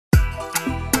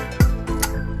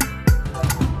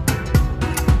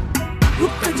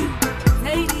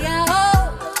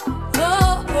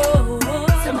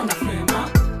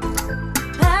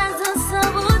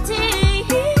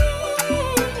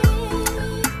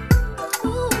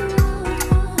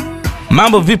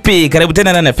Mambo vipi? Karibu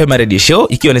tena ndani ya Femina Radio Show,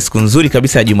 ikiwa ni siku nzuri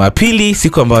kabisa ya Jumapili,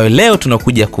 siku ambayo leo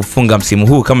tunakuja kufunga msimu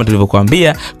huu kama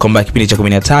tulivyokuambia kwamba kipindi cha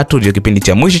 13 ndio kipindi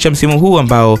cha mwisho cha msimu huu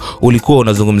ambao ulikuwa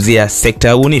unazungumzia sekta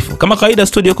ya ubunifu. Kama kawaida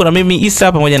studio kuna mimi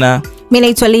Isa pamoja na mimi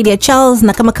naitwa Lydia Charles,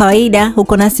 na kama kawaida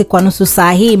huko nasi kwa nusu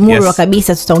saa hii murwa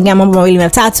kabisa tutaongea mambo mawili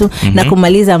matatu na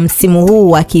kumaliza msimu huu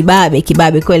wa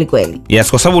kibabe kweli kweli. Yes,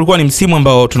 kwa sababu ulikuwa ni msimu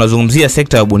ambao tunazungumzia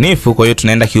sekta ya ubunifu, kwa hiyo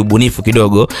tunaenda kiubunifu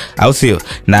kidogo, au sio?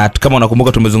 Na kama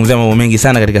unakumbuka tumezungumzia mambo mengi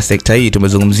sana katika sekta hii.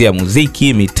 Tumezungumzia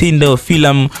muziki, mitindo,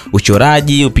 filamu,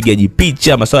 uchoraji, upigaji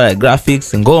picha, masuala ya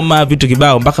graphics, ngoma, vitu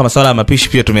kibao, mpaka masuala ya mapishi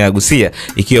pia tumeyagusia,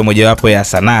 ikiwa mojawapo ya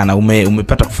sanaa, na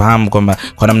umepata kufahamu kwamba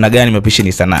kwa namna gani mapishi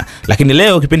ni sanaa. Lakini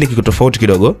leo kipindi kiko tofauti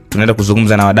kidogo. Tunaenda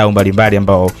kuzungumza na wadau mbalimbali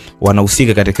ambao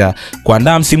wanahusika katika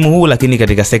kuandaa msimu huu, lakini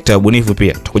katika sekta ya ubunifu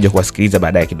pia tutakuja kuwasikiliza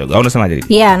baadaye kidogo. Au unasemaje?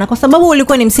 Yeah, na kwa sababu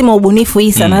ulikuwa ni msimu wa ubunifu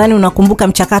Isa, nadhani unakumbuka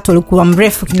mchakato ulikuwa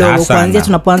mrefu kidogo kuanzia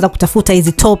tunapoanza kutafuta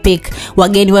hizi topic,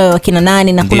 wageni wao wakina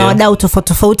nani, na kuna wadau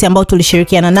tofauti ambao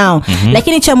tulishirikiana nao.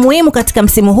 Lakini cha muhimu katika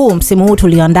msimu huu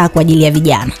tuliandaa kwa ajili ya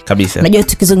vijana. Kabisa. Unajua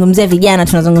tukizungumzia vijana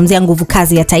tunazungumzia nguvu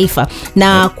kazi ya taifa.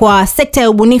 Na kwa sekta ya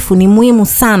ubunifu ni muhimu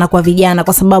sana kwa vijana,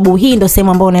 kwa sababu hii ndio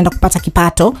sehemu ambayo unaenda kupata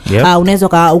kipato. Unaweza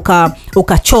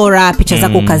ukachora picha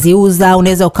zako ukaziuza,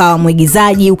 unaweza ukawa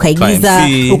mwigizaji ukaigiza,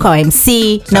 ukawa MC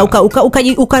na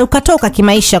ukatoka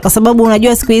kimaisha, kwa sababu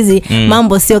unajua siku hizi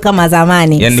mambo sio kama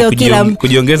zamani. Yani sio kila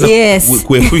kujiongeza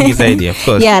kuefuingi zaidi, of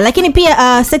course. Yeah, lakini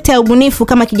pia sekta ya ubunifu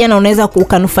kama kijana unaweza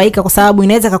ukanufaika kwa sababu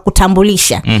inaweza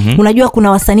kukutambulisha. Unajua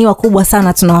kuna wasanii wakubwa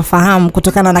sana tunawafahamu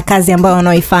kutokana na kazi ambayo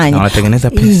wanaoifanya. Wanatengeneza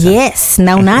pesa. Yes,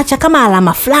 na unaacha kama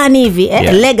alama fulani hivi,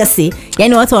 legacy.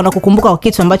 Yani watu wanakukumbuka kwa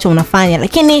kitu ambacho unafanya.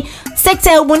 Lakini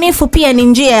sekta ya ubunifu pia ni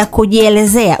njia ya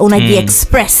kujielezea,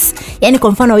 unaji-express. Yani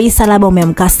kwa mfano Isa labda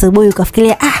umeamka asubuhi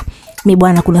ukafikiria mi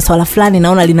bwana kuna swala fulani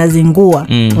naona linazingua,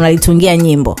 unalitungia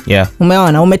nyimbo.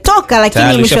 Umeona umetoka,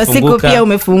 lakini mwisho wa siku pia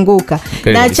umefunguka.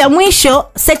 Na cha mwisho,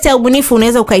 sekta ya ubunifu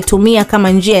unaweza ukaitumia kama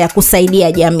njia ya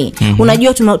kusaidia jamii.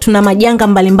 Unajua tuna majanga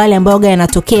mbalimbali ambayo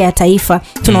yanatokea taifa.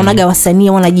 Tunaonaga wasanii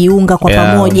wanajiunga kwa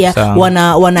pamoja,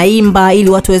 wanaimba ili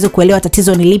watu waweze kuelewa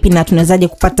tatizo ni lipi na tunawezaje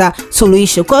kupata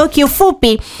suluhisho. Kwa hiyo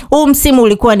kiufupi huu msimu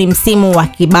ulikuwa ni msimu wa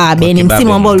kibabe, ni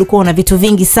msimu ambao ulikuwa una vitu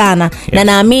vingi sana. Na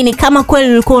naamini kama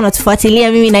kweli ulikuwa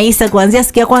unatufuatilia mimi na Isa kuanzia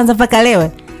siku ya kwanza mpaka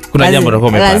leo, kuna jambo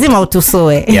lazima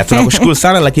utusoe. Tunakushukuru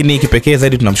sana, lakini kipekee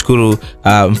zaidi tunamshukuru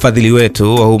mfadhili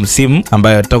wetu wa huu msimu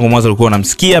ambaye tangu mwanzo ulikuwa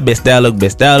unamsikia Best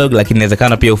Dialogue, lakini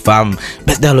inawezekana pia ufahamu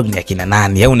Best Dialogue ni akina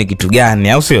nani au ni kitu gani,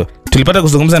 au sio? Tulipata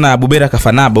kuzungumza na Bubera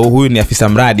Kafanabo, huyu ni afisa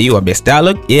mradi wa Best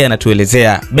Dialogue. Yeye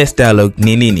anatuelezea Best Dialogue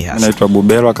ni nini hasa. Naitwa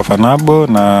Bubera Kafanabo,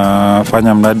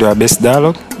 nafanya mradi wa Best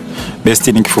Dialogue. Best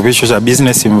ni kifupisho cha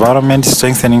Business Environment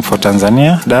Strengthening for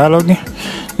Tanzania Dialogue.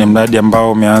 Ni mradi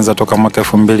ambao umeanza toka mwaka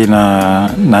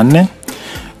 2004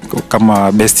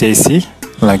 kama Best AC,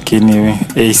 lakini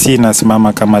AC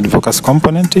inasimama kama advocacy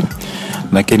component.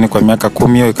 Lakini kwa miaka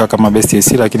 10 hiyo ikawa kama Best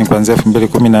AC, lakini kuanzia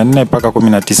 2014 mpaka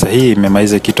 19 hii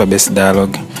imemaliza kitu Best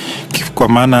Dialogue. Kwa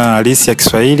maana halisi ya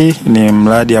Kiswahili ni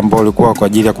mradi ambao ulikuwa kwa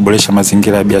ajili ya kuboresha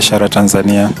mazingira ya biashara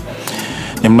Tanzania.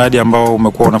 Ni mradi ambao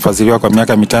umekuwa unafadhiliwa kwa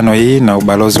miaka 5 hii na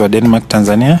ubalozi wa Denmark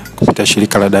Tanzania kupitia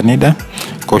shirika la Danida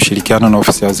kwa ushirikiano na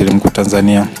ofisi ya Waziri Mkuu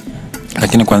Tanzania.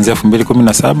 Lakini kuanzia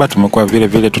 2017 tumekuwa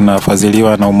vile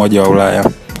tunafadhiliwa na Umoja wa Ulaya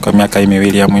kwa miaka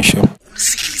 2 ya mwisho.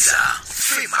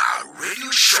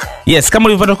 Yes, kama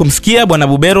ulivyopata kumsikia Bwana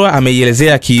Buberwa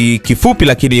ameielezea kifupi,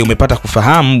 lakini umepata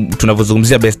kufahamu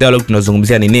tunavyozungumzia Best Dialogue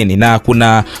tunazungumzia ni nini. Na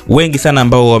kuna wengi sana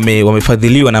ambao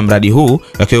wamefadhiliwa na mradi huu,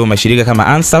 wakiwemo mashirika kama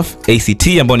ANSAF, ACT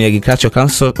ambao ni Agricultural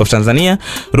Council of Tanzania,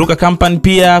 Ruka Company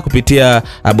pia kupitia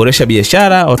Boresha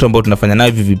Biashara, watu ambao tunafanya nao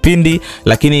hivi vipindi.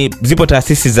 Lakini zipo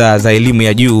taasisi za elimu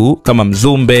ya juu kama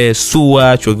Mzumbe,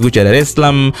 SUA, Chuo Kikuu cha Dar es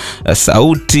Salaam,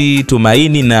 Sauti,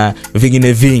 Tumaini na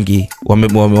vingine vingi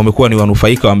wamekuwa ni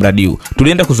wanufaika wa mradi huu.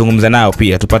 Tulienda kuzungumza nao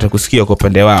pia tupate kusikia kwa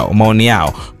upande wao maoni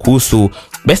yao kuhusu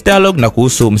Best Dialogue na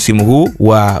kuhusu msimu huu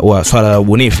wa swala la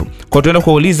ubunifu. Kwa tuenda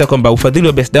kuuliza kwamba ufadhili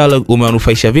wa Best Dialogue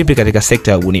umewanufaisha vipi katika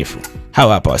sekta ya ubunifu.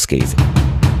 Hawa hapa wasikilize.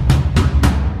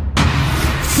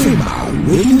 Femina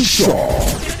Radio Show.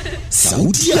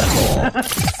 Sauti yako.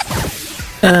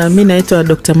 Mimi naitwa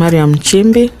Dr. Mariam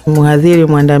Chimbi, mhadhiri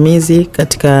mwandamizi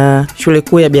katika Shule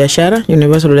Kuu ya Biashara,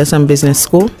 University of Dar es Salaam Business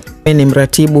School. Mimi ni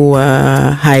mratibu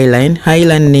wa Highline.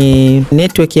 Highline ni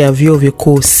network ya vyuo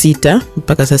vikuu 6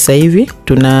 mpaka sasa hivi.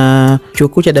 Tuna chuo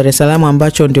kikuu cha Dar es Salaam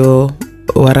ambacho ndio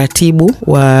waratibu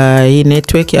wa hii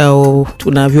network, au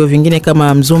tuna vyuo vingine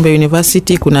kama Mzumbe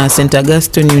University, kuna St.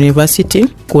 Augustine University,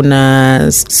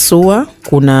 kuna SUA,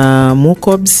 kuna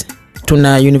MUCOBS,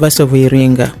 tuna University of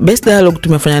Iringa. Best Dialogue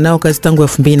tumefanya nao kazi tangu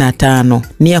 2005.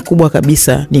 Nia kubwa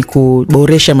kabisa ni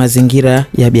kuboresha mazingira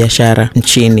ya biashara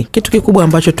nchini. Kitu kikubwa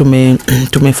ambacho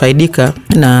tumefaidika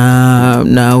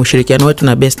na ushirikiano wetu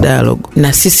na Best Dialogue,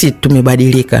 na sisi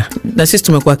tumebadilika, na sisi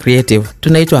tumekuwa creative.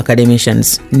 Tunaitwa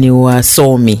academicians, ni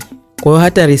wasomi. Kwa hiyo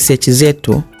hata research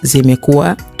zetu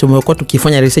tumekuwa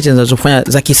tukifanya research zinazofanya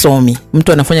za kisomi.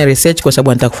 Mtu anafanya research kwa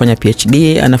sababu anataka kufanya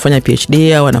PhD, anafanya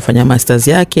PhD au anafanya masters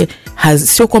yake.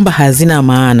 Sio kwamba hazina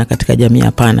maana katika jamii,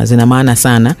 hapana, zina maana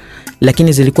sana,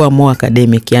 lakini zilikuwa more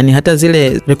academic. Yani hata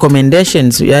zile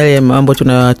recommendations, yale mambo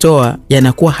tunayotoa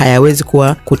yanakuwa hayawezi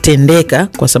kuwa kutendeka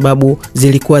kwa sababu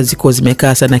zilikuwa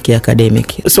zimekaa sana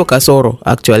kiacademic. Sio kasoro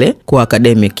actually kwa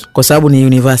academic, kwa sababu ni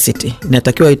university,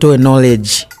 inatakiwa itoe knowledge.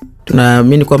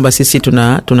 Tunaamini kwamba sisi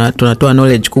tunatoa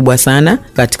knowledge kubwa sana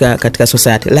katika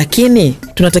society, lakini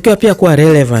tunatakiwa pia kuwa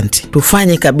relevant.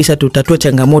 Tufanye kabisa, tutatue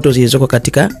changamoto zilizoko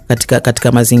katika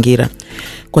mazingira.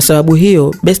 Kwa sababu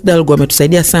hiyo Best Dialogue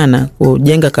wametusaidia sana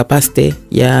kujenga capacity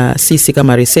ya sisi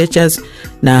kama researchers,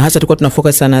 na hasa tulikuwa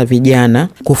tunafocus sana vijana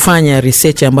kufanya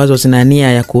research ambazo zina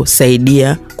nia ya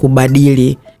kusaidia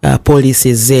kubadili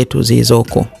policies zetu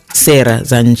zilizoko, sera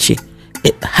za nchi,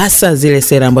 hasa zile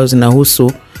sera ambazo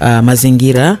zinahusu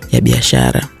mazingira ya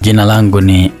biashara. Jina langu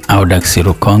ni Audax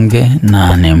Rukonge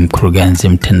na ni mkurugenzi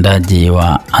mtendaji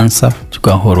wa ANSAF,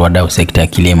 chukua huru wadau sekta ya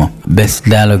kilimo. Best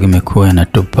Dialogue imekuwa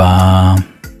inatupa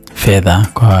fedha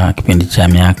kwa kipindi cha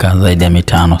miaka zaidi ya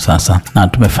 5 sasa, na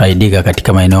tumefaidika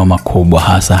katika maeneo makubwa,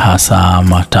 hasa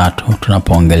matatu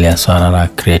tunapoongelea swala la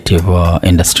creative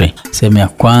industry. Sehemu ya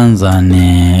kwanza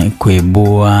ni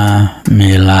kuibua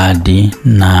miradi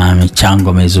na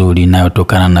michango mizuri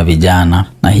inayotokana na vijana,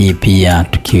 na hii pia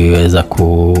tukiweza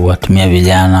kuwatumia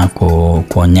vijana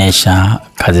kuonyesha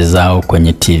kazi zao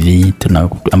kwenye TV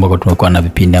ambako tumekuwa na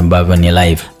vipindi ambavyo ni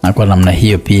live, na kwa namna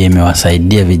hiyo pia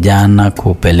imewasaidia vijana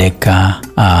kupeleka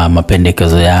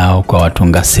mapendekezo yao kwa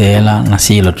watunga sera, na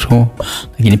si hilo tu,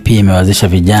 lakini pia imewawezesha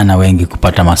vijana wengi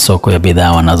kupata masoko ya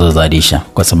bidhaa wanazozalisha,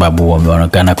 kwa sababu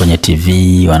wameonekana kwenye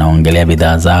TV wanaongelea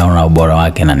bidhaa zao na ubora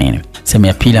wake na nini. Sehemu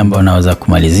ya pili ambayo naweza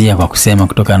kumalizia kwa kusema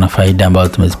kutoka na faida ambazo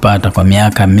tumezipata kwa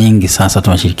miaka mingi sasa,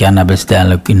 tumeshirikiana na Best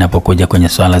Dialogue inapokuja kwenye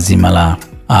swala zima la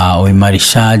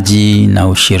uimarishaji na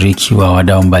ushiriki wa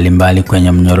wadau mbalimbali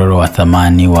kwenye mnyororo wa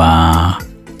thamani wa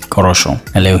korosho.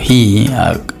 Na leo hii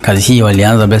kazi hii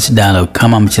walianza Best Dialogue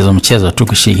kama mchezo tu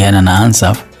kushirikiana na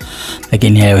ANSAF,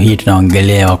 lakini leo hii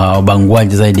tunaongelea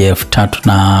wabanguaji zaidi ya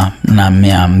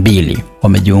 3200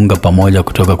 wamejiunga pamoja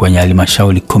kutoka kwenye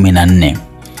halmashauri 14.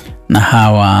 Na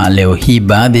hawa leo hii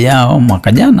baadhi yao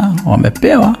mwaka jana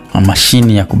wamepewa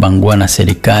mashini ya kubangua na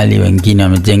serikali, wengine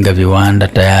wamejenga viwanda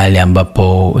tayari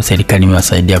ambapo serikali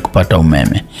imewasaidia kupata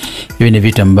umeme. Hivi ni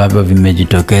vitu ambavyo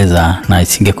vimejitokeza, na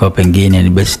isingekuwa pengine ni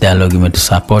Best Dialogue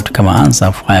imetusupport kama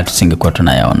ANSAF, haya tusingekuwa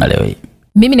tunayaona leo hii.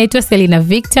 Mimi naitwa Selina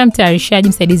Victor, mtayarishaji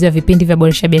msaidizi wa vipindi vya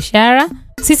boresha biashara.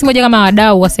 Sisi moja kama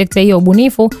wadau wa sekta hii ya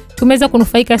ubunifu tumeweza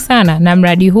kunufaika sana na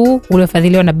mradi huu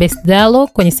uliofadhiliwa na Best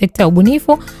Dialogue kwenye sekta ya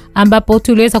ubunifu, ambapo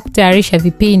tuliweza kutayarisha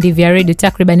vipindi vya radio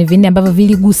takriban 4 ambavyo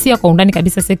viligusia kwa undani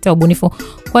kabisa sekta ya ubunifu.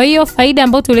 Kwa hiyo faida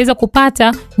ambayo tuliweza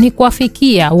kupata ni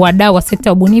kuwafikia wadau wa sekta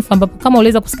ya ubunifu, ambapo kama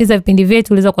uliweza kusikiza vipindi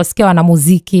vyetu uliweza kusikia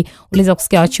wanamuziki, uliweza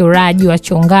kusikia wachoraji,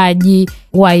 wachongaji,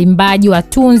 waimbaji,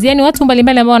 watunzi, yani watu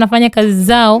mbalimbali ambao wanafanya kazi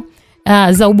zao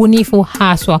za ubunifu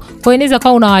haswa. Kwa hiyo inaweza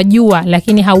kuwa unawajua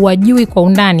lakini hauwajui kwa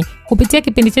undani. Kupitia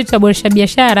kipindi chetu cha boresha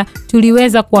biashara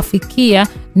tuliweza kuwafikia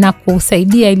na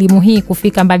kusaidia elimu hii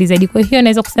kufika mbali zaidi. Kwa hiyo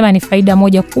naweza kusema ni faida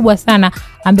moja kubwa sana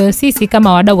ambayo sisi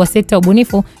kama wadau wa sekta ya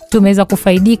ubunifu tumeweza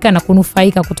kufaidika na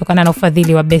kunufaika kutokana na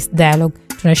ufadhili wa Best Dialogue.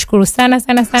 Tunashukuru sana.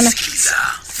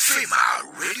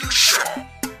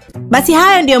 Basi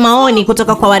hayo ndio maoni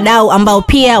kutoka kwa wadau ambao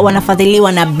pia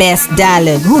wanafadhiliwa na Best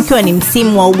Dialogue. Huu ukiwa ni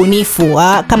msimu wa ubunifu.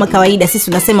 Kama kawaida sisi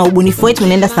tunasema ubunifu wetu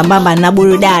unaenda sambamba na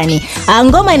burudani.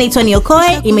 Ngoma inaitwa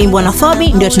Niokoe, imeimbwa na Fobi,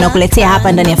 ndio tunakuletea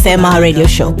hapa ndani ya Femina Radio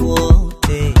Show.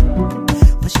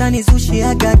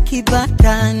 Washanizushiaga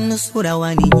kibata nusura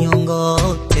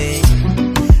waninyongote,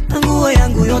 nguo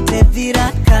yangu yote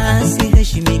viraka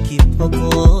siheshimiki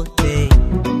popote,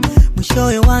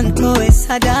 mwishowe wantoe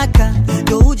sadaka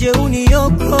ndo uje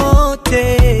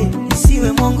uniokote.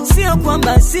 Isiwe Mungu, sio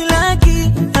kwamba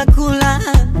silaki nakula,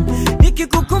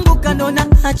 nikikukumbuka ndo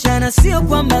naachana, sio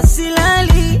kwamba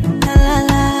silali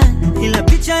nalala, ila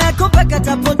picha yako mpaka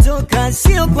tapotoka,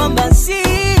 sio kwamba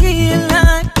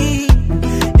silaki,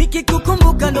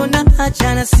 nikikukumbuka ndo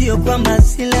naachana, sio kwamba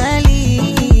silali,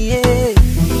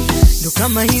 ndo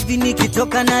kama hivi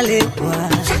nikitoka nalewa,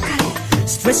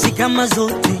 stressi kama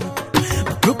zote,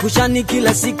 mapukushani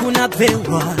kila siku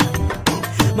napewa,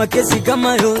 makesi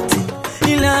kama yote,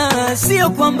 ila sio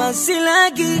kwamba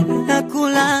silagi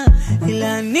nakula,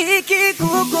 ila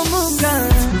nikikukumbuka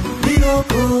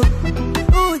bioko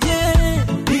uje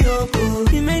bioko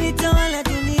imenitawala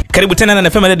dunia. Karibu tena na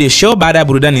Femina Radio Show. Baada ya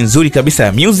burudani nzuri kabisa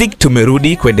ya music,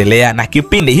 tumerudi kuendelea na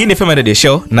kipindi. Hii ni Femina Radio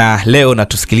Show na leo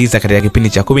natusikiliza katika kipindi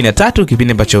cha 13,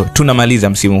 kipindi ambacho tunamaliza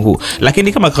msimu huu.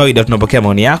 Lakini kama kawaida tunapokea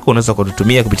maoni yako, unaweza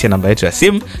kututumia kupitia namba yetu ya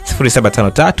simu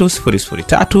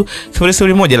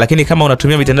 0753003001. Lakini kama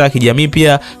unatumia mitandao ya kijamii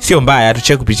pia sio mbaya,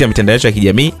 tucheke kupitia mitandao yetu ya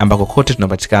kijamii ambako kote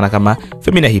tunapatikana kama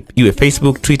Femina Hip, iwe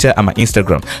Facebook, Twitter ama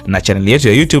Instagram, na channel yetu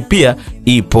ya YouTube pia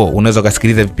ipo. Unaweza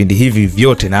kusikiliza vipindi hivi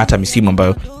vyote na hata misimu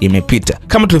ambayo imepita.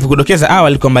 Kama tulivyokudokeza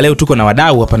awali kwamba leo tuko na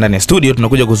wadau hapa ndani ya studio,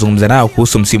 tunakuja kuzungumza nao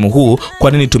kuhusu msimu huu,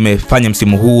 kwa nini tumefanya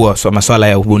msimu huu wa masuala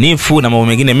ya ubunifu na mambo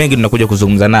mengine mengi tunakuja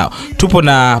kuzungumza nao. Tupo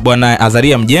na bwana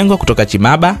Azaria Mjengo kutoka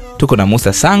Chimaba, tuko na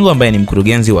Musa Sango ambaye ni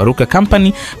mkurugenzi wa Ruka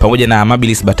Company, pamoja na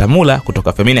Amabilis Batamula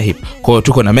kutoka Femina Hip. Kwa hiyo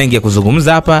tuko na mengi ya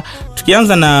kuzungumza hapa.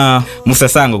 Tukianza na Musa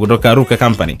Sango kutoka Ruka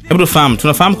Company. Hebu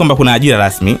tunafahamu kwamba kuna ajira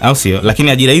rasmi, au sio?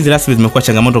 Lakini ajira hizi rasmi zimekuwa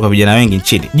changamoto kwa vijana wengi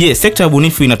nchini. Je, sekta ya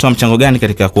ubunifu inatoa mchango gani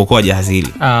katika kuokoa jahazi hili?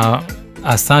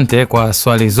 Asante kwa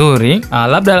swali zuri.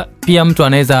 Labda pia mtu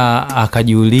anaweza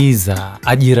akajiuliza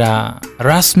ajira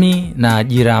rasmi na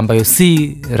ajira ambayo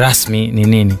si rasmi ni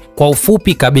nini. Kwa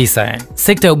ufupi kabisa,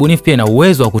 sekta ya ubunifu pia ina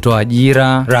uwezo wa kutoa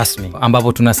ajira rasmi,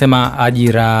 ambapo tunasema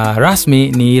ajira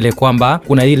rasmi ni ile kwamba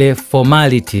kuna ile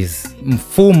formalities,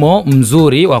 mfumo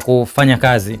mzuri wa kufanya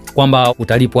kazi, kwamba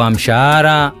utalipwa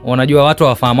mshahara. Unajua watu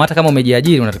wafahamu hata kama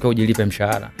umejiajiri unatakiwa ujilipe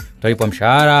mshahara. Utalipwa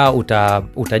mshahara,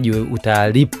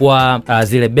 utalipwa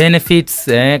zile benefits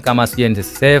kama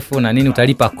NSSF na nini,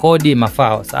 utalipa kodi,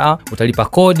 mafao, sawa? Utalipa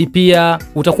kodi pia,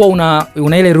 utakuwa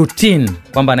una ile routine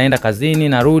kwamba naenda kazini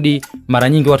narudi. Mara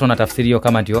nyingi watu wanatafsiria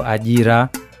kama ndio ajira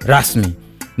rasmi.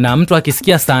 Na mtu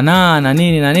akisikia sanaa na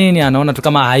nini anaona tu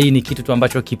kama hii ni kitu tu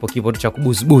ambacho kipo tu cha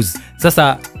kubuzbuzi.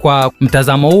 Sasa kwa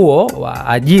mtazamo huo wa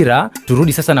ajira,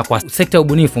 turudi sasa na kwa sekta ya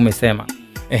ubunifu. Umesema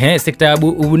sekta ya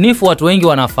ubunifu watu wengi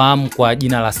wanafahamu kwa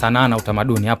jina la sanaa na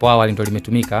utamaduni. Hapo awali ndio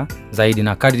limetumika zaidi,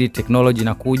 na kadri technology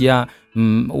inakuja,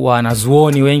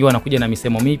 wanazuoni wengi wanakuja na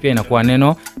misemo mipya, inakuwa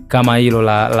neno kama hilo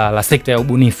la sekta ya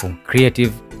ubunifu,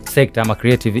 creative sector ama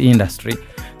creative industry.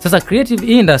 Sasa creative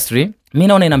industry mimi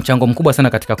naona ina mchango mkubwa sana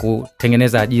katika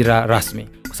kutengeneza ajira rasmi,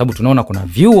 kwa sababu tunaona kuna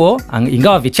vyuo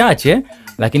ingawa vichache,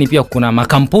 lakini pia kuna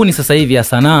makampuni sasa hivi ya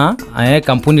sanaa.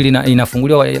 Kampuni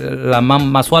inafunguliwa la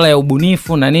masuala ya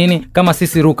ubunifu na nini. Kama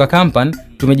sisi Ruka Company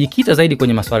tumejikita zaidi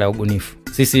kwenye masuala ya ubunifu.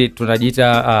 Sisi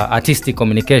tunajiita artistic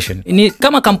communication. Ni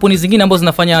kama kampuni zingine ambazo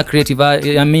zinafanya creative,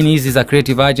 hizi za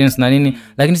creative agents na nini,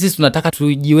 lakini sisi tunataka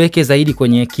tujiweke zaidi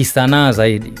kwenye kisanaa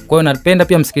zaidi. Kwa hiyo napenda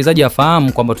pia msikilizaji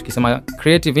afahamu kwamba tukisema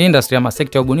creative industry ama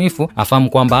sekta ya ubunifu, afahamu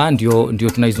kwamba ndio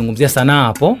tunaizungumzia sanaa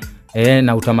hapo,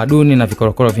 na utamaduni na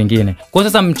vikorokoro vingine. Kwa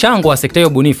sasa mchango wa sekta ya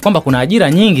ubunifu kwamba kuna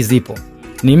ajira nyingi zipo,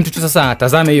 ni mtu tu sasa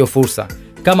atazame hiyo fursa.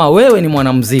 Kama wewe ni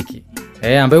mwanamuziki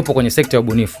ambaye upo kwenye sekta ya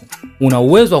ubunifu, una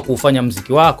uwezo wa kufanya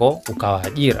muziki wako ukawa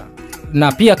ajira.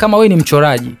 Na pia kama wewe ni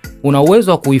mchoraji, una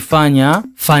uwezo wa kuifanya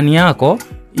fani yako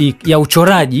ya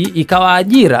uchoraji ikawa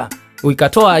ajira,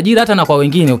 ukatoa ajira hata na kwa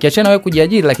wengine, ukiachana wewe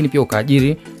kujiajiri lakini pia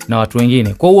ukaajiri na watu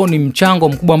wengine. Kwa hiyo ni mchango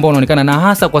mkubwa ambao unaonekana, na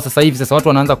hasa kwa sasa hivi sasa watu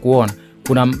wanaanza kuona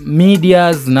kuna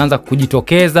media zinaanza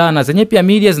kujitokeza, na zenye pia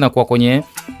media zinakuwa kwenye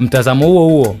mtazamo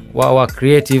huo wa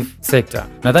creative sector.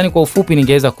 Nadhani kwa ufupi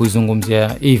ningeweza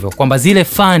kuizungumzia hivyo, kwamba zile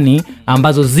fani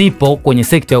ambazo zipo kwenye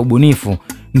sekta ya ubunifu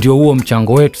ndio huo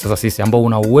mchango wetu sasa sisi, ambao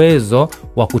una uwezo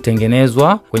wa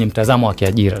kutengenezwa kwenye mtazamo wa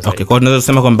kiajira zaidi. Okay, kwa hiyo tunaweza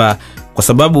kusema kwamba kwa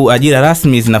sababu ajira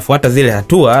rasmi zinafuata zile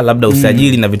hatua, labda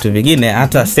usajili na vitu vingine,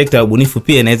 hata sekta ya ubunifu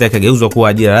pia inaweza ikageuzwa kuwa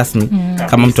ajira rasmi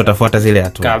kama mtu atafuata zile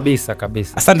hatua.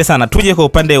 Kabisa. Asante sana. Tuje kwa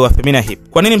upande wa Femina Hip.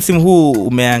 Kwa nini msimu huu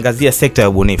umeangazia sekta ya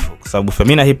ubunifu? Kwa sababu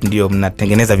Femina Hip ndio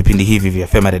mnatengeneza vipindi hivi vya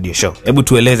Femina Radio Show. Hebu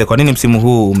tueleze kwa nini msimu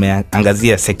huu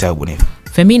umeangazia sekta ya ubunifu?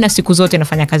 Femina siku zote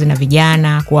nafanya kazi na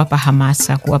vijana, kuwapa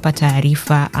hamasa, kuwapa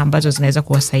taarifa ambazo zinaweza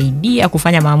kuwasaidia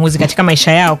kufanya maamuzi katika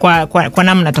maisha yao kwa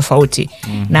namna tofauti.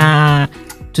 Na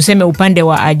tuseme upande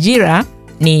wa ajira,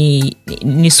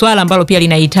 ni swala ambalo pia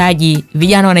linahitaji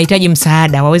vijana wanahitaji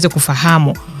msaada, waweze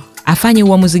kufahamu afanye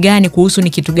uamuzi gani kuhusu ni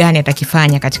kitu gani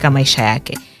atakifanya katika maisha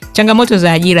yake. Changamoto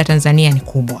za ajira Tanzania ni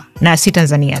kubwa, na si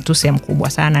Tanzania tu, sehemu kubwa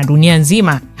sana dunia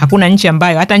nzima. Hakuna nchi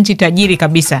ambayo, hata nchi tajiri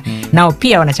kabisa nao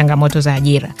pia wana changamoto za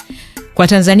ajira. Kwa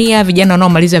Tanzania vijana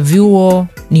wanaomaliza vyuo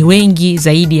ni wengi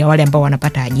zaidi ya wale ambao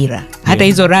wanapata ajira. Hata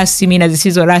hizo rasmi na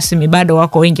zisizo rasmi bado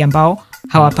wako wengi ambao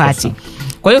hawapati.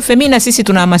 Kwa hiyo Femina sisi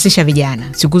tunahamasisha vijana.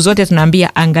 Siku zote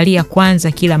tunaambia angalia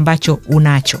kwanza kile ambacho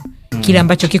unacho. Kile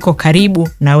ambacho kiko karibu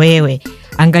na wewe.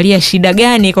 Angalia shida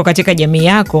gani iko katika jamii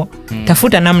yako,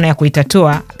 tafuta namna ya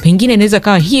kuitatua. Pengine inaweza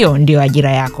kawa hiyo ndio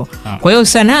ajira yako. Kwa hiyo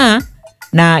sanaa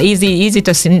na hizi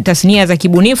tasnia za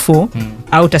kibunifu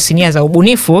au tasnia za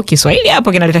ubunifu, Kiswahili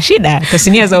hapo kinaleta shida.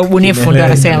 Tasnia za ubunifu ndio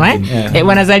wanasema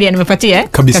Bwana Zalia nimepatia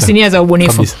tasnia za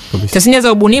ubunifu. Tasnia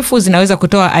za ubunifu zinaweza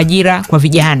kutoa ajira kwa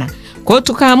vijana. Kwa hiyo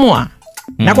tukaamua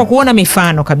na kwa kuona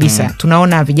mifano kabisa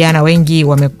tunaona vijana wengi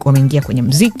wameingia kwenye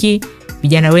muziki,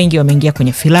 vijana wengi wameingia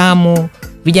kwenye filamu,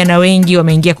 vijana wengi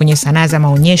wameingia kwenye sanaa za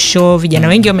maonyesho, vijana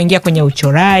wengi wameingia kwenye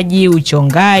uchoraji,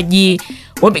 uchongaji.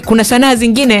 Kuna sanaa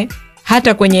zingine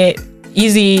hata kwenye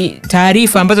hizi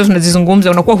taarifa ambazo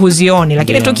tunazizungumza unakuwa huzioni,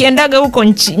 lakini tukiendaga huko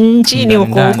nchini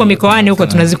huko mikoani huko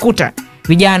tunazikuta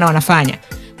vijana wanafanya.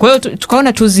 Kwa hiyo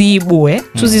tukaona tuziibue,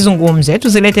 tuzizungumze,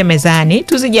 tuzilete mezani,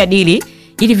 tuzijadili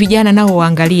ili vijana nao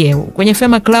waangalie. Kwenye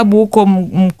Fema Club huko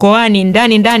mkoani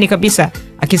ndani kabisa,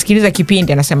 akisikiliza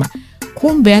kipindi anasema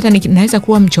kumbe hata naweza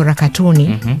kuwa mchora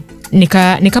katuni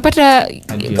nikapata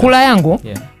kula yangu.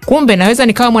 Kumbe naweza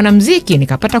nikawa mwanamuziki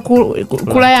nikapata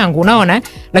kula yangu, unaona?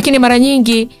 Lakini mara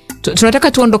nyingi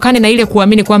tunataka tuondokane na ile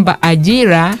kuamini kwamba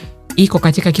ajira iko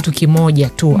katika kitu kimoja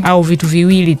tu au vitu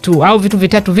viwili tu au vitu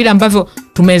vitatu vile ambavyo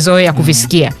tumezoea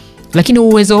kuvisikia. Lakini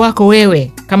uwezo wako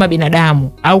wewe kama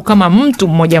binadamu au kama mtu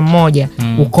mmoja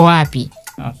uko wapi?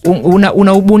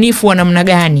 Una ubunifu wa namna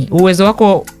gani? Uwezo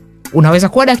wako unaweza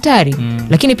kuwa daktari,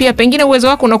 lakini pia pengine uwezo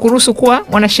wako unakuruhusu kuwa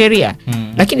mwanasheria.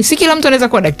 Lakini si kila mtu anaweza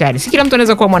kuwa daktari, si kila mtu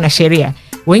anaweza kuwa mwanasheria.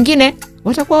 Wengine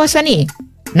watakuwa wasanii.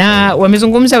 Na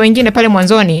wamezungumza wengine pale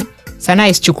mwanzoni, sanaa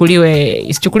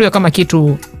isichukuliwe kama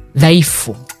kitu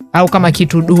dhaifu au kama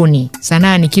kitu duni.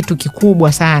 Sanaa ni kitu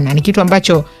kikubwa sana, ni kitu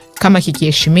ambacho kama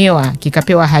kikiheshimiwa,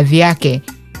 kikapewa hadhi yake,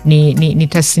 ni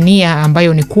tasnia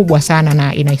ambayo ni kubwa sana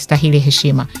na inastahili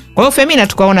heshima. Kwa hiyo Femina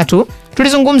tukaona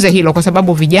tulizungumze hilo kwa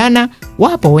sababu vijana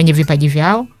wapo wenye vipaji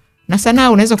vyao, na sanaa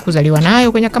unaweza kuzaliwa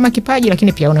nayo kwenye kama kipaji,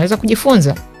 lakini pia unaweza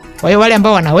kujifunza. Kwa hiyo wale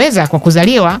ambao wanaweza kwa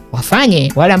kuzaliwa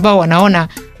wafanye, wale ambao wanaona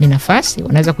ni nafasi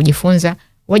wanaweza kujifunza,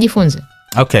 wajifunze.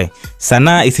 Okay,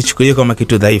 sanaa isichukuliwe kama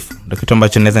kitu dhaifu. Ndio kitu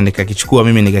ambacho naweza nikakichukua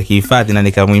mimi nikakihifadhi na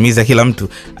nikamuhimiza kila mtu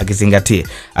akizingatie.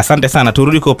 Asante sana.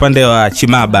 Turudi kwa upande wa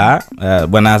Chimaba,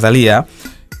 Bwana Azalia.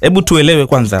 Hebu tuelewe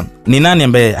kwanza ni nani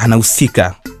ambaye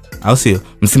anahusika au sio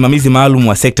msimamizi maalum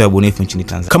wa sekta ya ubunifu nchini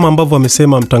Tanzania? Kama ambavyo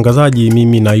amesema mtangazaji,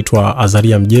 mimi naitwa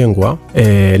Azalia Mjengwa,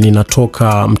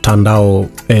 ninatoka mtandao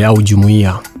au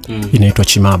jumuiya inaitwa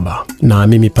Chimaba, na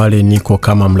mimi pale niko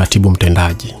kama mratibu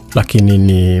mtendaji, lakini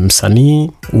ni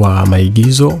msanii wa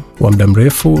maigizo wa muda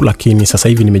mrefu, lakini sasa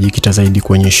hivi nimejikita zaidi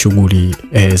kwenye shughuli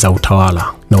za utawala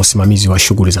na usimamizi wa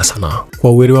shughuli za sanaa.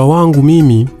 Kwa uelewa wangu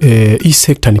mimi, hii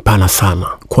sekta ni pana sana.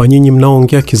 Kwa nyinyi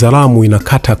mnaoongea Kizaramu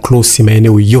inakata close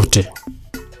maeneo yote.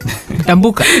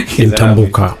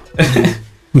 Mtambuka.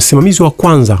 Msimamizi wa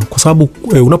kwanza, kwa sababu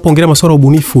unapoongelea masuala ya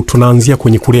ubunifu tunaanzia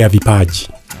kwenye kulea vipaji.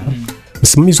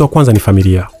 Msimamizi wa kwanza ni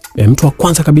familia. Mtu wa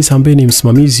kwanza kabisa ambaye ni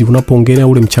msimamizi unapoongelea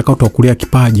ule mchakato wa kulea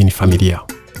kipaji ni familia.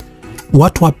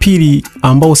 Watu wa pili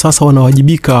ambao sasa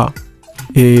wanawajibika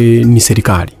ni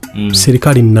serikali.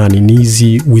 Serikali ni nani? Ni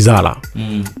hizi wizara.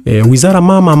 Wizara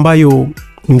mama ambayo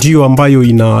ndio ambayo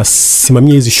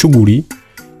inasimamia hizi shughuli,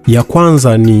 ya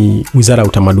kwanza ni Wizara ya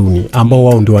Utamaduni, ambao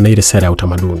wao ndio wana ile sera ya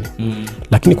utamaduni.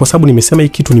 Lakini kwa sababu nimesema hii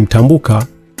kitu ni mtambuka,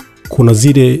 kuna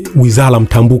zile wizara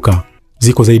mtambuka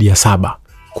ziko zaidi ya 7.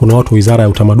 Kuna watu Wizara ya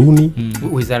Utamaduni,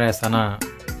 Wizara ya Sanaa,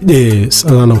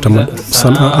 sanaa na utamaduni,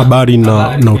 sanaa, habari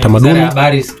na utamaduni,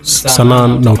 sanaa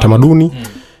na utamaduni.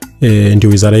 Ndio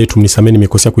wizara yetu, mnisameni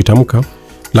nimekosea kuitamka.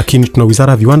 Lakini tuna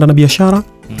Wizara ya Viwanda na Biashara,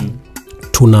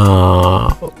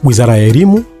 tuna Wizara ya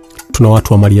Elimu, tuna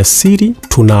watu wa maliasili,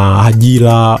 tuna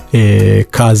ajira,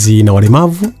 kazi na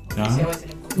walemavu,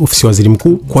 ofisi ya waziri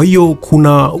mkuu. Kwa hiyo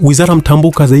kuna wizara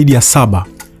mtambuka zaidi ya 7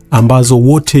 ambazo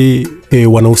wote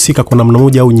wanahusika kwa namna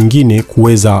moja au nyingine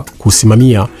kuweza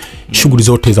kusimamia shughuli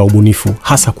zote za ubunifu,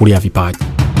 hasa kulea vipaji.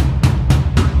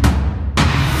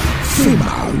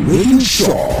 Femina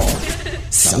Show.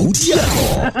 Sauti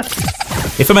yako.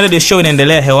 Femina Radio Show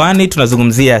inaendelea hewani,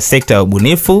 tunazungumzia sekta ya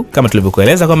ubunifu kama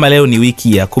tulivyokueleza kwamba leo ni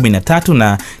wiki ya 13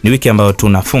 na ni wiki ambayo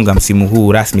tunafunga msimu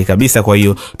huu rasmi kabisa. Kwa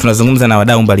hiyo tunazungumza na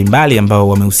wadau mbalimbali ambao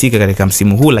wamehusika katika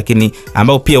msimu huu, lakini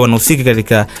ambao pia wanahusika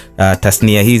katika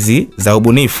tasnia hizi za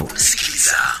ubunifu.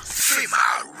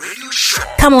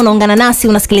 Kama unaungana nasi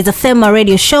unasikiliza Femina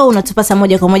Radio Show, unatupata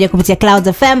moja kwa moja kupitia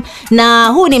Clouds FM, na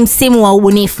huu ni msimu wa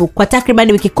ubunifu. Kwa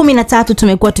takriban wiki 13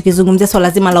 tumekuwa tukizungumzia swala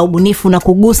zima la ubunifu na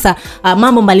kugusa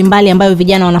mambo mbalimbali ambayo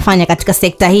vijana wanafanya katika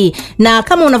sekta hii. Na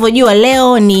kama unavyojua,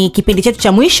 leo ni kipindi chetu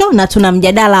cha mwisho na tuna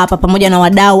mjadala hapa pamoja na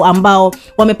wadau ambao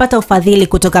wamepata ufadhili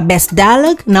kutoka Best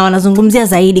Dialogue, na wanazungumzia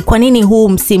zaidi kwa nini huu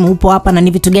msimu upo hapa na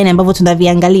ni vitu gani ambavyo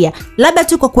tunaviangalia. Labda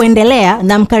tu kwa kuendelea,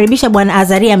 namkaribisha Bwana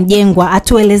Azaria Mjengwa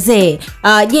atuelezee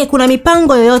je, kuna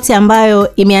mipango yoyote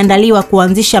ambayo imeandaliwa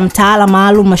kuanzisha mtaala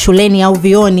maalum mashuleni au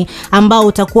vioni ambao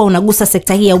utakuwa unagusa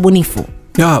sekta hii ya ubunifu?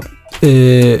 Ya,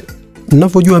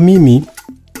 ninavyojua mimi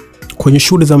kwenye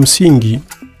shule za msingi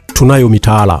tunayo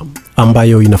mitaala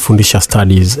ambayo inafundisha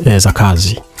studies za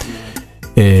kazi.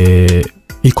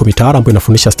 Iko mitaala ambayo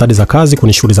inafundisha studies za kazi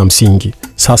kwenye shule za msingi.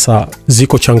 Sasa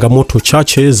ziko changamoto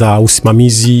chache za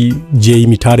usimamizi, je,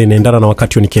 mitaala inaendana na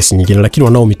wakati, ni kesi nyingine, lakini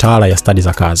wanao mitaala ya studies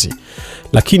za kazi.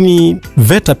 Lakini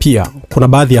VETA pia kuna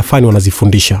baadhi ya fani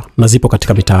wanazifundisha na zipo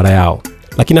katika mitaala yao.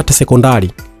 Lakini hata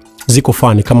sekondari ziko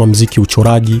fani kama muziki,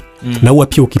 uchoraji, na huwa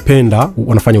pia ukipenda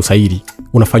wanafanya usairi,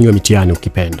 unafanywa mitihani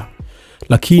ukipenda.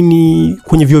 Lakini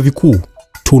kwenye vyuo vikuu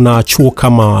tuna chuo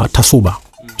kama Tasuba,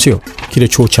 sio kile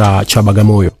chuo cha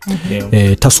Bagamoyo.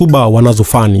 Tasuba wanazo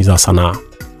fani za sanaa.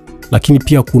 Lakini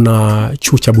pia kuna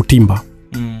chuo cha Butimba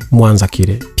Mwanza,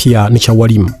 kile pia ni cha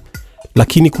walimu.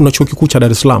 Lakini kuna chuo kikuu cha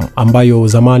Dar es Salaam ambayo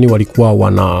zamani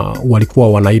walikuwa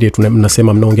wana ile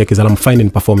tunasema mnaongea kizalamu Fine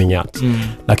and Performing Arts.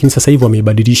 Lakini sasa hivi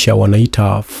wameibadilisha,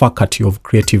 wanaita Faculty of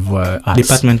Creative Arts,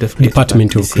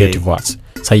 Department of Creative Arts.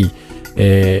 Sahihi.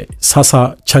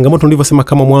 Sasa changamoto nilivyosema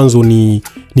kama mwanzo ni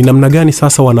namna gani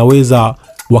sasa wanaweza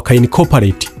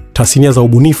waka-incorporate tasnia za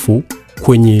ubunifu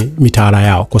kwenye mitaala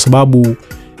yao, kwa sababu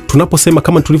tunaposema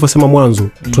kama tulivyosema mwanzo,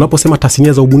 tunaposema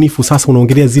tasnia za ubunifu sasa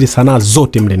unaongelea zile sanaa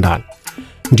zote mle ndani.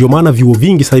 Ndio maana vyuo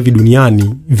vingi sasa hivi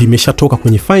duniani vimeshatoka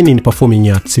kwenye Fine and Performing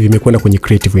Arts vimekwenda kwenye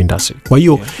creative industry. Kwa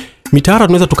hiyo mitaala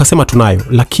tunaweza tukasema tunayo,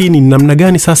 lakini namna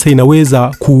gani sasa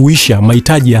inaweza kuuisha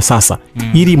mahitaji ya sasa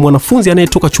ili mwanafunzi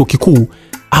anayetoka chuo kikuu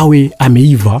awe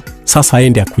ameiva sasa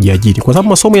aende kujiajiri, kwa sababu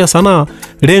masomo ya sanaa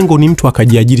lengo ni mtu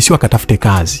akajiajiri, sio akatafute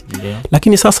kazi.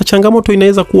 Lakini sasa changamoto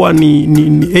inaweza kuwa ni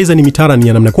mitaala ni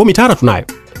ya namna. Kwa mitaala tunayo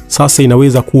sasa,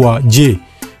 inaweza kuwa je,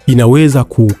 inaweza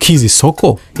kukizi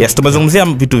soko? Yes, tumezungumzia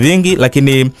vitu vingi,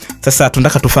 lakini sasa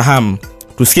tunataka tufahamu,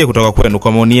 tusikie kutoka kwenu,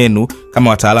 kwa maoni yenu kama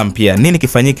wataalamu pia, nini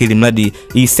kifanyike ili mradi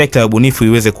hii sekta ya ubunifu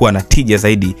iweze kuwa na tija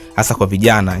zaidi hasa kwa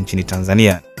vijana nchini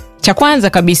Tanzania? Cha kwanza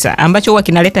kabisa ambacho huwa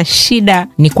kinaleta shida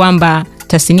ni kwamba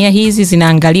tasnia hizi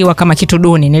zinaangaliwa kama kitu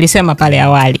duni. Nilisema pale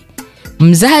awali,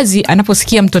 mzazi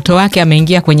anaposikia mtoto wake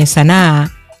ameingia kwenye sanaa,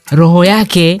 roho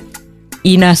yake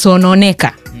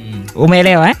inasononeka.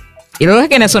 Umeelewa eh? Roho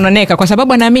yake inasononeka kwa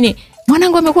sababu anaamini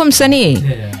mwanangu amekuwa msanii.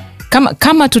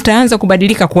 Kama tutaanza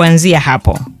kubadilika kuanzia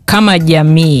hapo, kama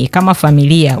jamii, kama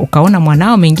familia, ukaona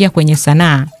mwanao ameingia kwenye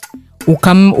sanaa,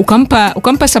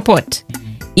 ukampa support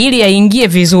ili aingie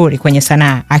vizuri kwenye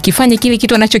sanaa, akifanye kile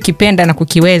kitu anachokipenda na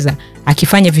kukiweza,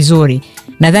 akifanye vizuri,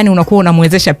 nadhani unakuwa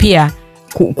unamwezesha pia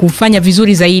kufanya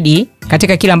vizuri zaidi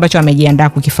katika kile ambacho amejiandaa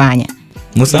kukifanya.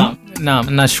 Musa?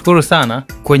 Nashukuru sana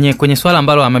kwenye swala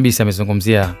ambalo Amabisi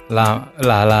amezungumzia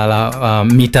la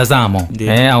mitazamo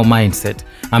au mindset.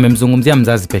 Amemzungumzia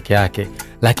mzazi peke yake,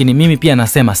 lakini mimi pia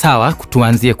nasema sawa,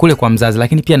 tuanzie kule kwa mzazi,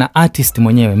 lakini pia na artist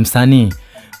mwenyewe,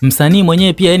 msanii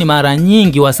mwenyewe pia. Yani mara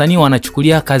nyingi wasanii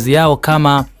wanachukulia kazi yao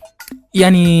kama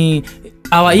yani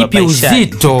hawaipi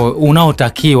uzito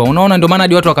unaotakiwa. Unaona, ndio maana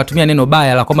hadi watu wakatumia neno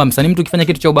baya la kwamba msanii, mtu ukifanya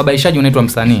kitu cha ubabaishaji unaitwa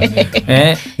msanii.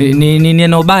 Ni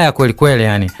neno baya kweli kweli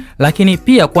yani. Lakini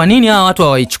pia kwa nini hawa watu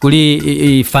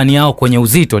hawaichukulii fani yao kwenye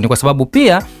uzito? Ni kwa sababu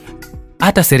pia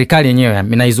hata serikali yenyewe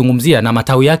inaizungumzia na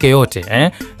matawi yake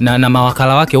yote na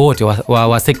mawakala wake wote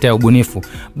wa sekta ya ubunifu,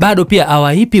 bado pia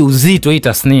hawaipi uzito hii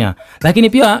tasnia. Lakini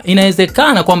pia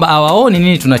inawezekana kwamba hawaoni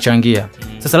nini tunachangia.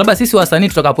 Sasa labda sisi wasanii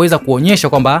tutakapoweza kuonyesha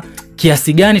kwamba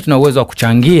kiasi gani tuna uwezo wa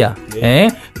kuchangia,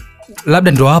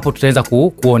 labda ndio hapo tutaweza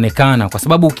kuonekana. Kwa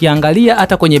sababu ukiangalia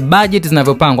hata kwenye budget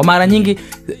zinavyopangwa, mara nyingi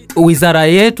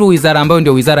wizara ambayo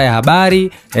ndio wizara ya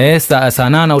habari,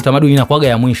 sanaa na utamaduni inakuwaga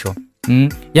ya mwisho.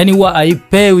 Yani huwa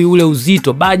haipewi ule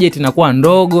uzito, budget inakuwa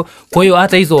ndogo. Kwa hiyo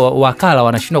hata hizo wakala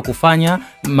wanashindwa kufanya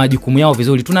majukumu yao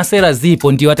vizuri. Tuna sera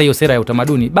zipo, ndio hata hiyo sera ya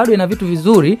utamaduni bado ina vitu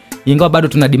vizuri, ingawa bado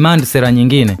tuna demand sera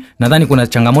nyingine. Nadhani kuna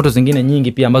changamoto zingine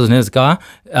nyingi pia ambazo zinaweza zikawa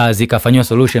zikafanywa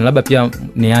solution. Labda pia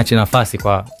niache nafasi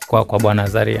kwa Bwana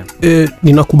Azaria.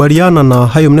 Ninakubaliana na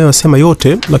hayo mnayosema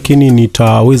yote, lakini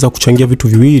nitaweza kuchangia vitu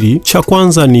viwili. Cha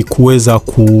kwanza ni kuweza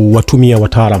kuwatumia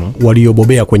wataalamu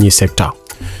waliobobea kwenye sekta.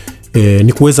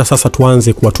 Ni kuweza sasa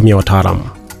tuanze kuwatumia wataalamu.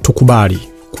 Tukubali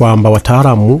kwamba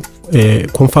wataalamu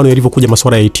kwa mfano yalivyokuja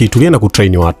masuala ya IT tulienda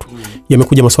kutrain watu.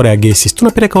 Yamekuja masuala ya gesi.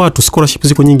 Tunapeleka watu, scholarship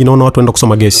ziko nyingi, naona watu wanaenda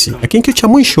kusoma gesi. Lakini kitu cha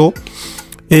mwisho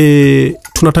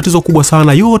tuna tatizo kubwa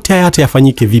sana, yote haya hata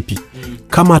yafanyike vipi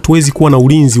kama hatuwezi kuwa na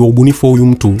ulinzi wa ubunifu wa huyu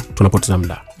mtu, tunapoteza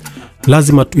muda.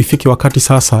 Lazima tuifike wakati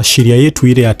sasa sheria yetu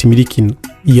ile ya timiliki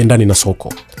iendane na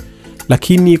soko.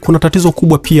 Lakini kuna tatizo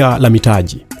kubwa pia la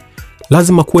mitaji.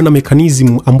 Lazima kuwe na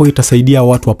mechanism ambayo itasaidia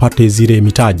watu wapate zile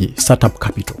mitaji, startup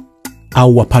capital,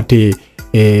 au wapate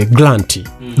grant,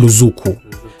 ruzuku.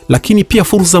 Lakini pia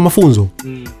fursa za mafunzo.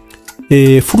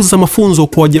 Fursa za mafunzo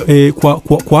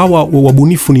kwa hawa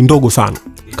wabunifu ni ndogo sana.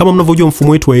 Kama mnavyojua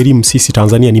mfumo wetu wa elimu sisi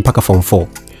Tanzania ni mpaka form 4.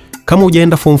 Kama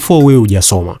hujaenda form 4 wewe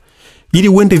hujasoma. Ili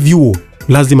uende vyuo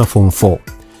lazima form 4.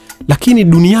 Lakini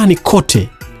duniani kote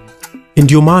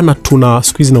ndio maana tuna,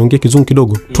 siku hizi naongea kizungu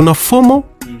kidogo, tuna formal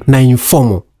na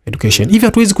informal education. Hivi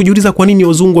hatuwezi kujiuliza kwa nini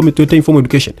wazungu wametuletea informal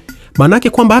education? Maana yake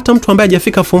kwamba hata mtu ambaye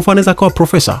hajafika form 4 anaweza kuwa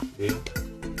professor.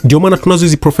 Ndio maana tunazo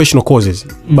hizi professional courses.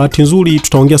 Bahati nzuri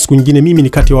tutaongea siku nyingine, mimi ni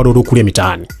kati ya wale waliokulia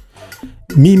mitaani.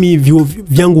 Mimi vyuo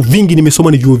vyangu vingi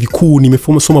nimesoma ni vyuo vikuu,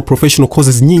 nimesoma professional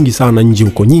courses nyingi sana nje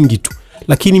huko, nyingi tu.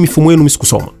 Lakini mifumo yenu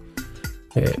msikusoma.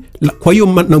 Kwa hiyo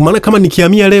maana kama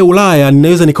nikihamia leo Ulaya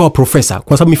ninaweza nikawa professor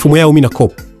kwa sababu mifumo yao mimi na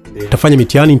copy. Nitafanya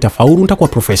mitihani, nitafaulu, nitakuwa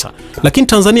professor. Lakini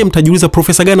Tanzania mtajiuliza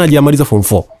professor gani hajamaliza form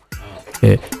 4?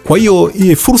 Kwa hiyo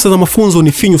fursa za mafunzo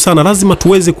ni finyu sana. Lazima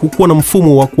tuweze kuwa na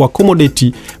mfumo wa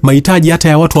kuaccommodate mahitaji hata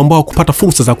ya watu ambao kupata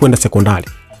fursa za kwenda sekondari,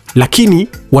 lakini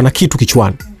wana kitu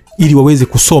kichwani ili waweze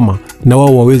kusoma na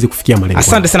wao waweze kufikia malengo.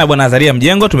 Asante sana Bwana Azaria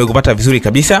Mjengo, tumekupata vizuri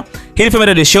kabisa. Hii ni Femina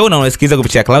Radio Show na unasikiliza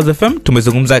kupitia Clouds FM.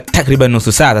 Tumezungumza takriban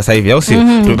nusu saa sasa hivi, au sio?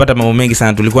 Tumepata mambo mengi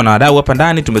sana, tulikuwa na wadau hapa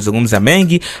ndani, tumezungumza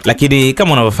mengi, lakini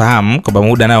kama unavyofahamu kwamba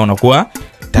muda nao unakuwa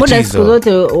muda siku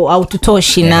zote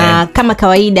haututoshi. Na kama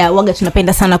kawaida waga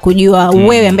tunapenda sana kujua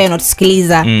wewe ambaye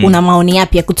unatusikiliza una maoni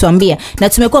yapi ya kutuambia. Na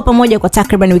tumekuwa pamoja kwa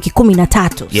takriban wiki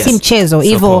 13. Si mchezo.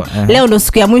 Hivyo leo ndo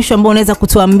siku ya mwisho ambayo unaweza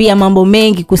kutuambia mambo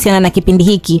mengi kuhusiana na kipindi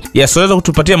hiki. Yes, unaweza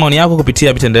kutupatia maoni yako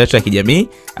kupitia mitandao yetu ya kijamii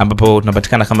ambapo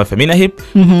tunapatikana kama Femina Hip,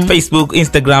 Facebook,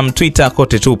 Instagram, Twitter,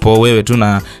 kote tupo. Wewe tu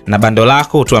na bando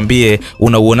lako tuambie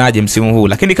unauonaje msimu huu.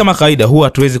 Lakini kama kawaida huwa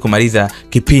hatuwezi kumaliza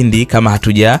kipindi kama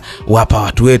hatuja wapa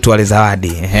watu wetu wale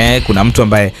zawadi. Kuna mtu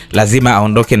ambaye lazima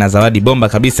aondoke na zawadi bomba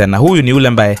kabisa, na huyu ni yule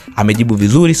ambaye amejibu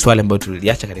vizuri swali ambalo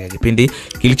tuliliacha katika kipindi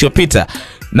kilichopita.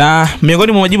 Na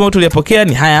miongoni mwa majibu tuliyopokea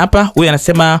ni haya hapa. Huyu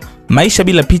anasema maisha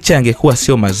bila picha yangekuwa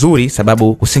sio mazuri,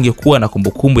 sababu kusingekuwa na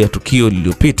kumbukumbu ya tukio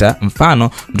lililopita. Mfano,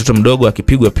 mtoto mdogo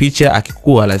akipigwa picha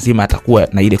akikua lazima atakuwa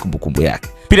na ile kumbukumbu yake.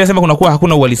 Pili anasema kunakuwa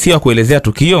hakuna uhalisia wa kuelezea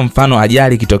tukio, mfano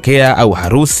ajali kitokea au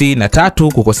harusi. Na tatu,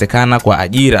 kukosekana kwa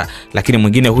ajira. Lakini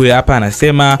mwingine huyu hapa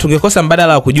anasema tungekosa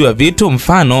mbadala wa kujua vitu,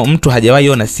 mfano mtu hajawahi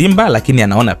ona simba lakini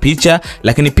anaona picha.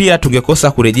 Lakini pia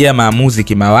tungekosa kurejea maamuzi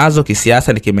kimawazo,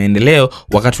 kisiasa na kimaendeleo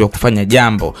wakati wa kufanya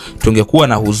jambo. Tungekuwa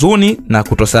na huzuni na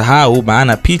kutosahau,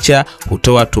 maana picha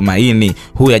hutoa tumaini.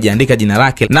 Huyu ajiandika jina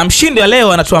lake. Na mshindi wa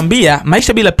leo anatuambia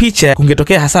maisha bila picha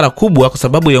kungetokea hasara kubwa kwa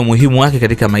sababu ya umuhimu wake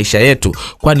katika maisha yetu,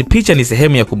 kwani picha ni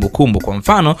sehemu ya kumbukumbu. Kwa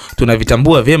mfano,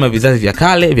 tunavitambua vyema vizazi vya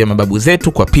kale vya mababu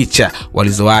zetu kwa picha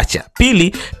walizoacha.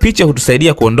 Pili, picha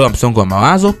hutusaidia kuondoa msongo wa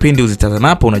mawazo pindi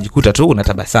uzitazamapo unajikuta tu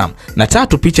unatabasamu. Na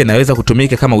tatu, picha inaweza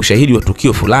kutumika kama ushahidi wa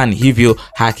tukio fulani, hivyo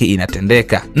haki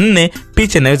inatendeka. 4,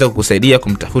 picha inaweza kukusaidia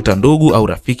kumtafuta ndugu au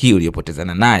rafiki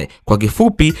uliyopotezana naye. Kwa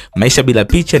kifupi, maisha bila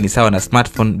picha ni sawa na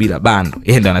smartphone bila bando.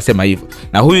 Yeye ndo anasema hivyo.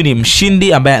 Na huyu ni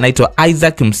mshindi ambaye anaitwa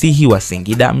Isaac Msihi wa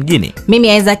Singida mjini.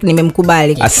 Mimi Isaac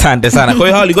nimemkubali. Asante sana. Kwa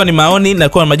hiyo hao walikuwa ni maoni na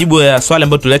kwa majibu ya swali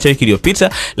ambayo tuliacha wiki iliyopita,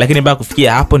 lakini mpaka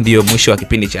kufikia hapo ndio mwisho wa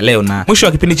kipindi cha leo. Na mwisho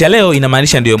wa kipindi cha leo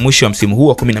inamaanisha ndio mwisho wa msimu huu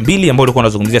wa 12 ambao ulikuwa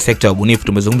unazungumzia sekta ya ubunifu.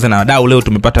 Tumezungumza na wadau leo,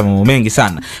 tumepata mambo mengi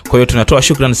sana. Kwa hiyo tunatoa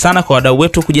shukrani sana kwa wadau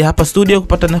wetu kuja hapa studio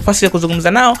kupata nafasi ya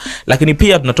kuzungumza nao, lakini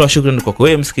pia tunatoa shukrani kwa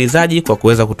wewe msikilizaji kwa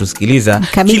kuweza kutusikiliza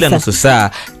kila nusu saa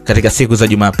katika siku za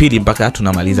Jumapili mpaka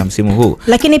tunamaliza msimu huu.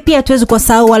 Lakini pia tuwezi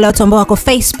kuwasahau wale watu ambao wako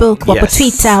Facebook, wapo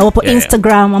Twitter, wapo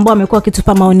Instagram ambao wamekuwa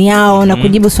wakitupa maoni yao na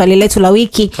kujibu swali letu la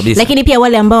wiki. Kabisa. Lakini pia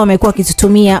wale ambao wamekuwa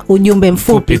wakitutumia ujumbe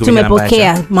mfupi.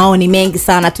 Tumepokea maoni mengi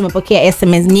sana, tumepokea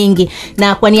SMS nyingi,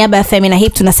 na kwa niaba ya Femina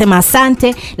Hip tunasema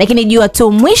asante. Lakini jua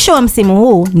tu mwisho wa msimu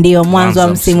huu ndio mwanzo wa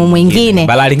msimu mwingine.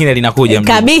 Balaa lingine linakuja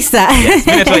kabisa. Mimi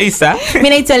naitwa Isa. Mimi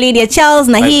naitwa Lydia Charles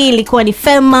na hii ilikuwa ni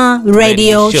Fema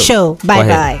Radio Show. Bye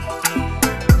bye.